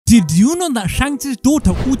do you know that Shanks'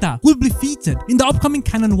 daughter Uta will be featured in the upcoming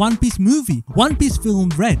canon One Piece movie? One Piece Film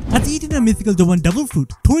Red has eaten a mythical Zoan Devil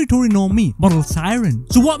Fruit, Tori Tori no Mi, model Siren.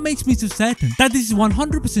 So what makes me so certain that this is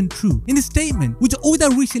 100% true? In a statement which Oda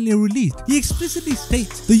recently released, he explicitly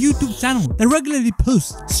states the YouTube channel that regularly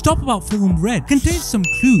posts stuff about Film Red contains some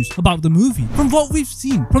clues about the movie. From what we've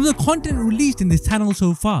seen from the content released in this channel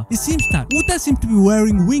so far, it seems that Uta seems to be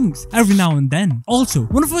wearing wings every now and then. Also,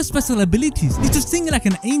 one of her special abilities is to sing like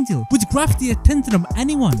an angel, which grabs the attention of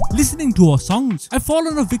anyone listening to her songs. I've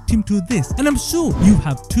fallen a victim to this, and I'm sure you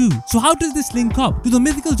have too. So how does this link up to the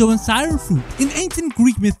mythical Zoan Siren fruit? In ancient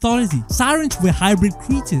Greek mythology, sirens were hybrid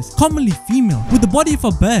creatures, commonly female, with the body of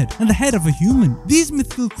a bird and the head of a human. These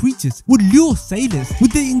mythical creatures would lure sailors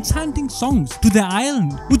with their enchanting songs to their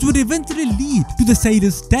island, which would eventually lead to the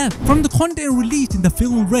sailor's death. From the content released in the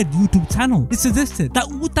Film Red YouTube channel, it suggested that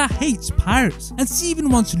Uta hates pirates, and she even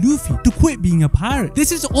wants Luffy to quit being a pirate.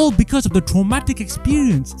 This is all because of the traumatic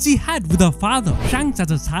experience she had with her father, Shanks,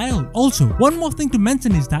 as a child. Also, one more thing to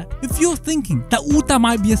mention is that if you're thinking that Uta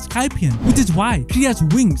might be a Skypian, which is why she has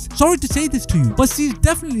wings, sorry to say this to you, but she's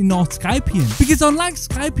definitely not Skypian, because unlike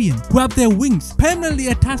Skypian, who have their wings permanently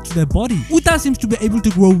attached to their body, Uta seems to be able to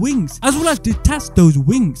grow wings as well as detach those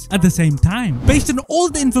wings at the same time. Based on all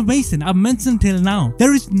the information I've mentioned till now,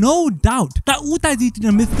 there is no doubt that Uta is eating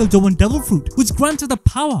a mythical Zoan Devil Fruit, which grants her the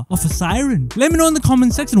power of a siren. Let me know in the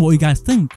comment section what you guys think.